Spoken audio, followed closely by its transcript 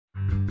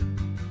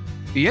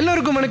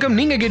எல்லோருக்கும் வணக்கம்.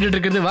 நீங்க கேட்டுட்டு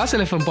இருக்கிறது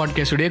வாசல் எஃப்எம்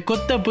பாட்காஸ்ட் உடைய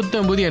கொத்த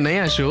புத்தம் புதிய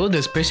நயா ஷோ, த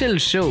ஸ்பெஷல்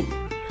ஷோ.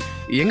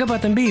 எங்கப்பா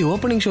தம்பி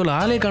ஓப்பனிங் ஷோவில்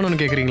ஆளே காணும்னு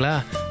கேட்குறீங்களா?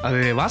 அது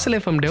வாசல்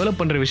எஃப்எம் டெவலப்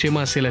பண்ணுற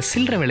விஷயமா சில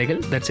சில்லற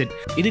வேலைகள், தட்ஸ் இட்.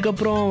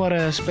 இதுக்கப்புறம் வர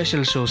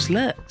ஸ்பெஷல்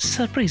ஷோஸில்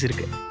சர்ப்ரைஸ்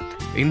இருக்கு.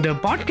 இந்த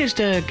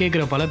பாட்காஸ்ட்டை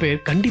கேட்குற பல பேர்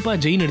கண்டிப்பாக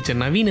ஜெய் நடித்த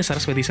நவீன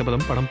சரஸ்வதி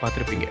சபதம் படம்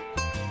பார்த்துருப்பீங்க.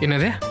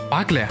 என்னது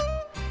பார்க்கல?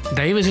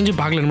 தயவு செஞ்சு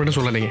பார்க்கலன்னு மட்டும்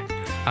சொல்லலைங்க.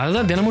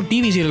 அதுதான் தினமும்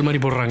டிவி சீரியல்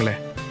மாதிரி போடுறாங்களே.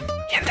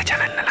 எந்த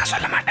சேனல்னு நான்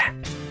சொல்ல மாட்டேன்.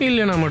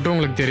 இல்லைன்னா மட்டும்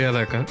உங்களுக்கு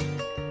தெரியாதாக்கா?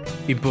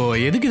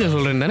 இப்போது எதுக்கு இதை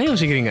சொல்கிறேன்னு தானே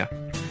யோசிக்கிறீங்க.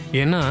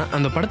 ஏன்னா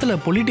அந்த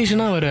படத்தில்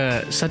பொலிட்டீஷியனாக வர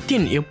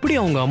சத்யன் எப்படி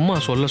அவங்க அம்மா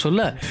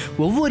சொல்ல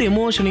ஒவ்வொரு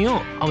எமோஷனையும்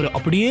அவர்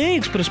அப்படியே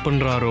எக்ஸ்பிரஸ்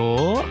பண்ணுறாரோ,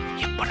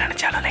 எப்போ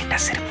நினச்சாலும் லைட்டாக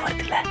சிரிப்பு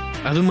வருதுல்ல.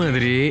 அது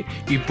மாதிரி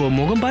இப்போ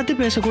முகம் பார்த்து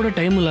பேசக்கூட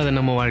டைம் இல்லாத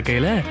நம்ம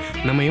வாழ்க்கையில்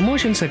நம்ம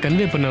எமோஷன்ஸை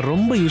கன்வே பண்ண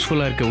ரொம்ப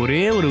யூஸ்ஃபுல்லாக இருக்க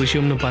ஒரே ஒரு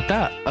விஷயம்னு பார்த்தா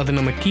அது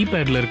நம்ம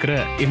கீபேடில் இருக்கிற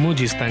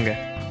எமோஜிஸ் தாங்க.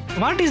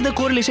 What is the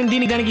correlation?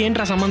 தீனிக்கானிக்கு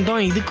ஏன்றா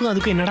சம்மந்தம், இதுக்கும்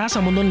அதுக்கும் என்னடா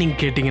சம்மந்தம்னு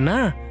நீங்கள் கேட்டிங்கன்னா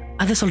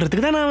அதை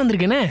சொல்கிறதுக்கு தான் நான்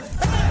வந்திருக்கேனே.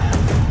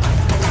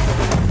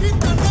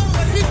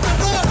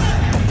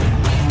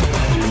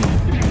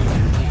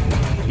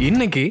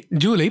 இன்னைக்கு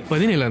ஜூலை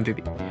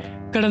 17.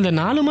 கடந்த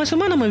 4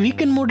 மாசமா நம்ம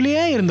வீக்கெண்ட்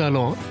மோட்லயே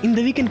இருந்தாலும் இந்த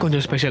வீக்கெண்ட்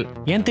கொஞ்சம் ஸ்பெஷல்.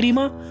 ஏன்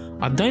தெரியுமா?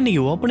 அதான்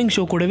இன்னைக்கு ஓப்பனிங்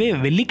ஷோ கூடவே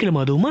வெள்ளிக்கிழமை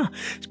அதுவுமா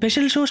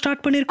ஸ்பெஷல் ஷோ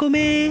ஸ்டார்ட்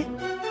பண்ணிருக்கோமே.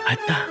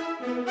 அதான்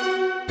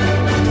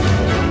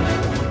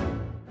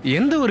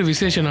எந்த ஒரு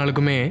விசேஷ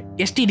நாளுக்குமே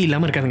எஸ்டிடி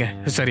இல்லாமல் இருக்காதுங்க,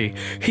 சாரி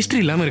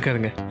ஹிஸ்ட்ரி இல்லாமல்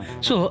இருக்காதுங்க.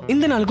 ஸோ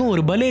இந்த நாளுக்கும்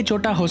ஒரு பலே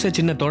சோட்டா ஹோச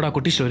சின்ன தோடா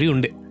குட்டி ஸ்டோரி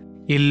உண்டு.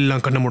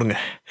 எல்லாம் கண்ண முடுங்க.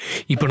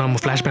 இப்போ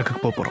நம்ம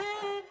ஃப்ளாஷ்பேக்கு போகிறோம்.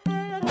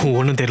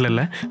 ஒன்றும்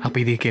தெரியல, அப்போ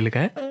இதே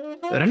கேளுங்க.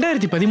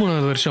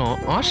 2013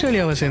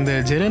 ஆஸ்திரேலியாவை சேர்ந்த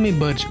ஜெரமி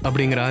பர்ச்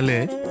அப்படிங்கிற ஆளு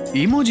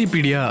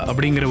இமோஜிபீடியா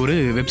அப்படிங்கிற ஒரு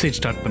வெப்சைட்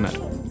ஸ்டார்ட் பண்ணார்.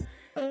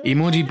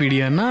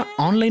 இமோஜிபீடியானா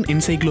ஆன்லைன்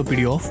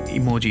என்சைக்ளோபீடியா ஆஃப்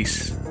இமோஜிஸ்.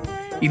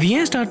 இது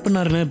ஏன் ஸ்டார்ட்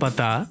பண்ணாருன்னு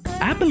பார்த்தா,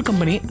 ஆப்பிள்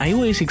கம்பெனி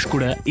iOS 6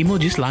 கூட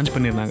இமோஜிஸ் லான்ச்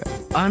பண்ணியிருந்தாங்க.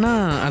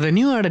 ஆனால் அதை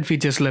நியூ ஆடட்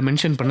ஃபீச்சர்ஸில்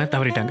மென்ஷன் பண்ண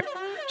தவறிட்டாங்க.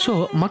 ஸோ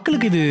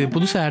மக்களுக்கு இது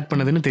புதுசாக ஆட்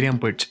பண்ணதுன்னு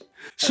தெரியாமல் போயிடுச்சு.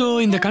 ஸோ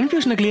இந்த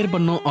கன்ஃபியூஷனை கிளியர்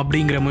பண்ணும்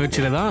அப்படிங்கிற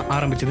முயற்சியில் தான்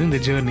ஆரம்பிச்சது இந்த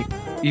ஜேர்னி.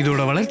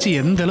 இதோட வளர்ச்சி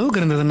எந்த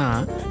அளவுக்கு இருந்ததுன்னா,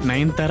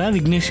 நயன்தாரா,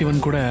 விக்னேஷ்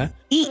சிவன் கூட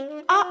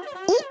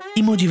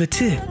இமோஜி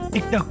வச்சு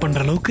டிக்டாக்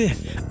பண்ணுற அளவுக்கு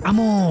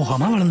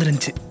அமோகமாக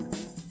வளர்ந்துருந்துச்சு.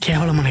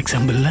 கேவலமான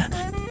எக்ஸாம்பிளில்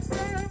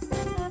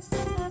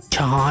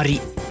சாரி.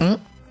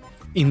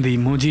 இந்த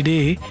இமோஜி டே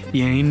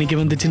ஏன் இன்னைக்கு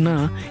வந்துச்சுன்னா,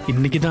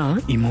 இன்னைக்கு தான்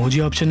இமோஜி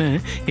ஆப்ஷனை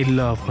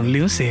எல்லா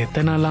ஃபோன்லையும்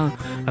சேர்த்தனாலாம்,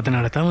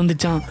 அதனால தான்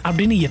வந்துச்சான்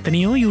அப்படின்னு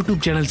எத்தனையோ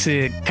யூடியூப் சேனல்ஸ்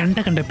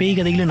கண்ட பேய்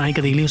கதைகளையும் நாய்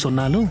கதைகளையும்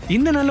சொன்னாலும்,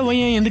 இந்த நாளில்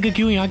வையன் எதுக்கு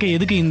கியூ யாக்க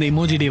எதுக்கு இந்த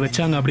இமோஜி டே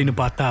வச்சாங்க அப்படின்னு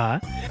பார்த்தா,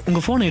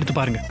 உங்கள் ஃபோனை எடுத்து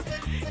பாருங்க.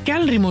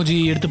 கேலண்டர் இமோஜி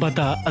எடுத்து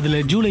பார்த்தா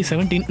அதில் ஜூலை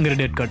 17ங்கிற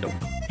டேட் காட்டும்.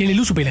 இல்லை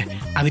லூசு போயில,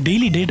 அது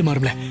டெய்லி டேட்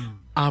மாறும்ல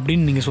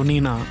அப்படின்னு நீங்கள்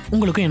சொன்னீங்கன்னா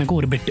உங்களுக்கும் எனக்கும்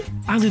ஒரு பெட்டு.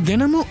 அது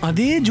தினமும்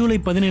அதே ஜூலை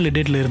 17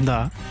 டேட்டில்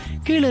இருந்தால்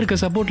கீழே இருக்க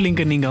சப்போர்ட்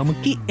லிங்கை நீங்கள்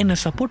அமுக்கி என்ன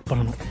சப்போர்ட்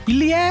பண்ணணும்.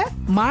 இல்லையே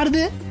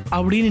மாறுது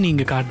அப்படின்னு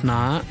நீங்கள்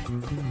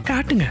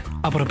காட்டுங்க,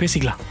 அப்புறம்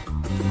பேசிக்கலாம்.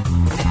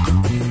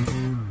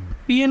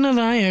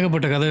 என்னதான்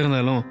ஏகப்பட்ட கதை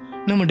இருந்தாலும்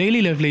நம்ம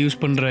டெய்லி லைஃப்பில்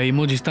யூஸ் பண்ணுற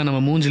இமோஜிஸ் தான்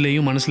நம்ம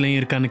மூஞ்சிலையும் மனசுலையும்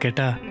இருக்கான்னு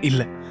கேட்டால்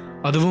இல்லை.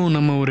 அதுவும்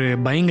நம்ம ஒரு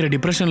பயங்கர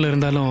டிப்ரெஷனில்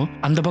இருந்தாலும்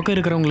அந்த பக்கம்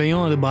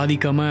இருக்கிறவங்களையும் அது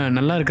பாதிக்காமல்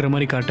நல்லா இருக்கிற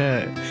மாதிரி காட்ட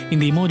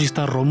இந்த இமோஜிஸ்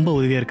தான் ரொம்ப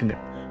உதவியாக இருக்குங்க.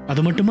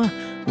 அது மட்டுமா,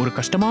 ஒரு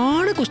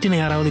கஷ்டமான கொஸ்டினை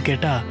யாராவது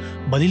கேட்டால்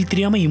பதில்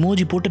தெரியாமல்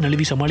இமோஜி போட்டு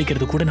நழுவி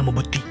சமாளிக்கிறது கூட நம்ம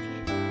புத்தி.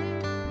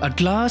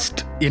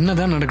 அட்லாஸ்ட்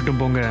என்னதான்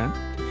நடக்கட்டும் போங்க,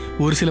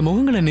 ஒரு சில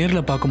முகங்களை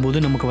நேரில்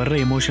பார்க்கும்போது நமக்கு வர்ற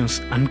எமோஷன்ஸ்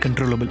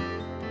அன்கன்ட்ரோலபிள்.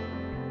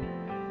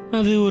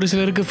 அது ஒரு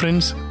சிலருக்கு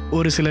ஃப்ரெண்ட்ஸ்,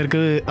 ஒரு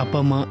சிலருக்கு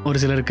அப்பா அம்மா, ஒரு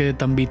சிலருக்கு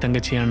தம்பி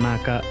தங்கச்சி அண்ணா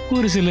அக்கா,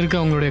 ஒரு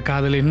சிலருக்கு அவங்களுடைய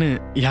காதலின்னு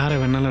யாரை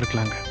வேணாலும்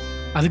இருக்கலாங்க.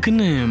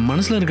 அதுக்குன்னு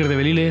மனசில் இருக்கிறத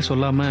வெளியிலே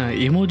சொல்லாமல்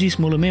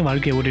எமோஜிஸ் மூலமே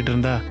வாழ்க்கையை ஓட்டிகிட்டு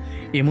இருந்தா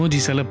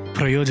எமோஜிஸால்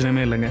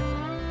பிரயோஜனமே இல்லைங்க.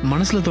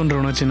 மனசில் தோன்ற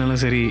உணர்ச்சினாலும்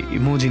சரி,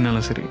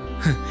 இமோஜினாலும் சரி,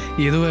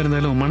 எதுவாக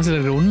இருந்தாலும் மனசில்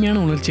இருக்கிற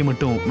உண்மையான உணர்ச்சியை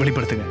மட்டும்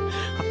வெளிப்படுத்துங்க.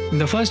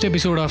 இந்த first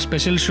episode of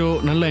special show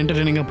நல்ல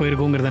என்டர்டெய்னிங்காக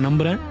போயிருக்கோங்கிறத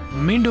நம்புகிறேன்.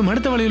 மீண்டும்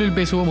அடுத்த வழிகளில்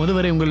பேசுவோம்.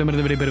 அதுவரை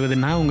உங்களிடமிருந்து விடைபெறுவது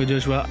நான் உங்கள்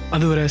ஜோஷ்வா.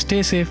 அதுவரை stay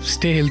safe,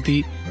 stay healthy,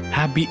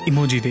 happy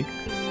emoji day.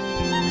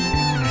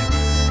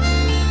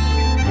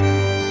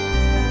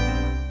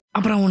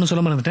 அப்புறம் ஒன்று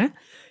சொல்ல மறந்துட்டேன்.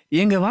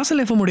 எங்கள்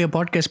வாசல் எஃப்எம்முடைய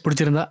பாட்காஸ்ட்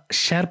பிடிச்சிருந்தா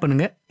ஷேர்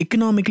பண்ணுங்கள்.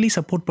 எக்கனாமிக்கலி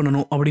சப்போர்ட்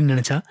பண்ணணும் அப்படின்னு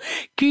நினச்சா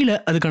கீழே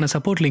அதுக்கான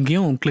சப்போர்ட்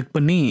லிங்கையும் கிளிக்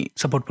பண்ணி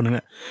சப்போர்ட்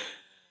பண்ணுங்கள்.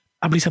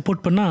 அப்படி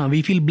சப்போர்ட் பண்ணால் வி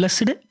ஃபீல்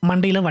பிளஸ்டு.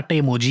 மண்டையில் வட்டை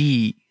எமோஜி.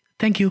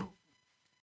 தேங்க்யூ.